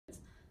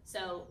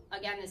So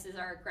again, this is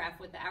our graph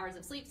with the hours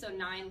of sleep. So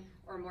 9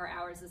 or more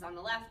hours is on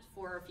the left,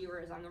 4 or fewer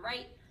is on the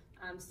right.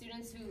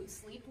 Students who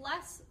sleep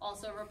less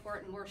also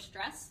report more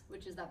stress,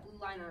 which is that blue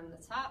line on the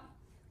top,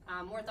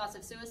 more thoughts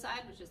of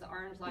suicide, which is the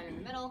orange line in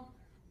the middle,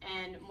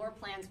 and more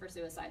plans for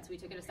suicide. So we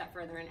took it a step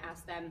further and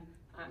asked them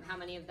how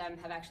many of them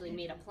have actually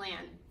made a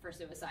plan for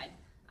suicide.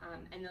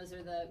 And those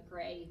are the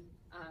gray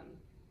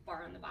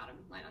bar on the bottom,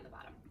 line on the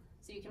bottom.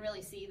 So you can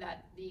really see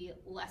that the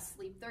less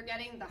sleep they're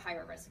getting, the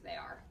higher risk they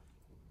are.